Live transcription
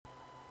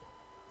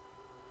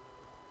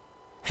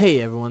Hey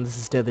everyone, this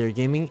is Deadlier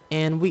Gaming,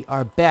 and we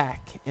are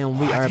back, and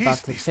we are about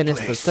to finish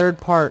the third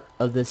part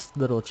of this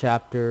little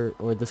chapter,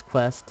 or this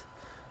quest,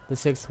 the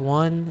sixth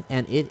one,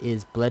 and it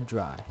is Bled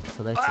Dry.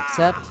 So let's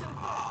accept.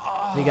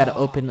 We gotta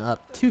open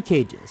up 2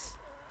 cages.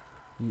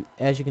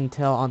 As you can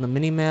tell on the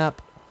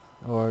mini-map,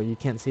 or you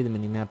can't see the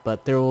mini-map,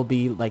 but there will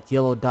be like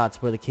yellow dots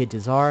where the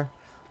cages are.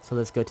 So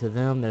let's go to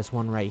them. There's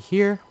one right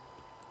here.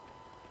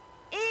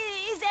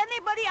 Is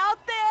anybody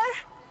out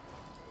there?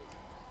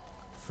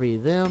 Free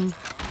them.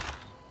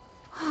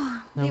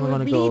 They Then we're were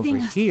gonna go over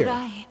bleeding us here.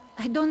 dry.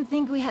 I don't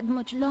think we had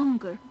much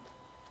longer.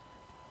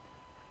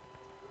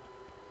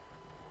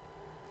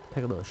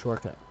 Take a little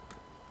shortcut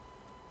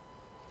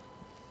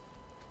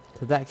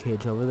to that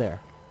cage over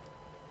there.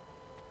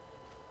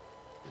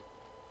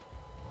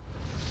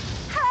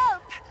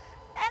 Help!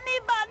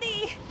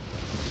 Anybody!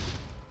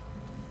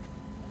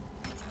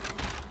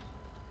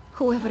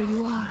 Whoever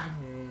you are,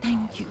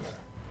 thank you.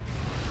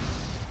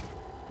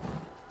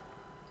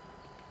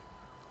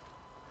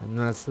 And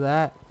that's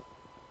that.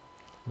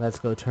 Let's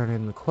go turn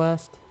in the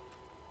quest.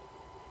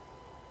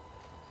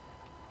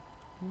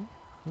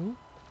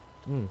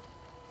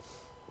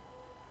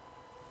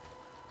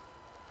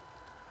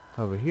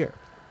 Over here.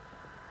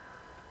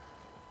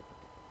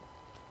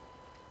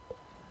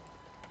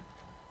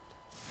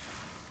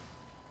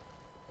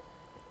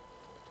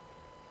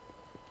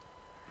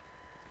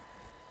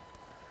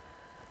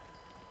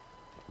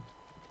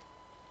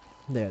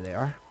 There they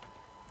are.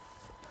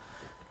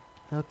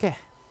 Okay.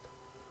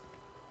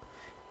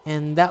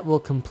 And that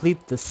will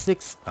complete the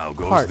 6th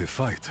part, the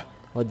fight?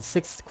 or the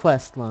 6th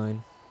quest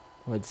line,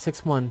 or the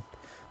 6th one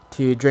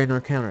to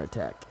Draenor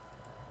Counterattack.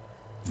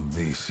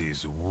 This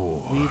is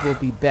war. We will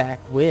be back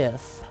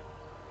with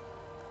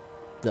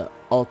the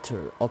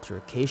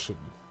altercation.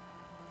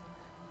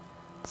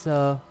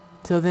 So,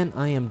 till then,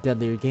 I am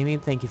Deadlier Gaming.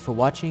 Thank you for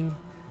watching,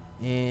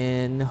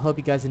 and hope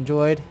you guys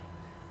enjoyed.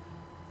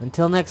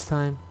 Until next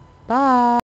time, bye!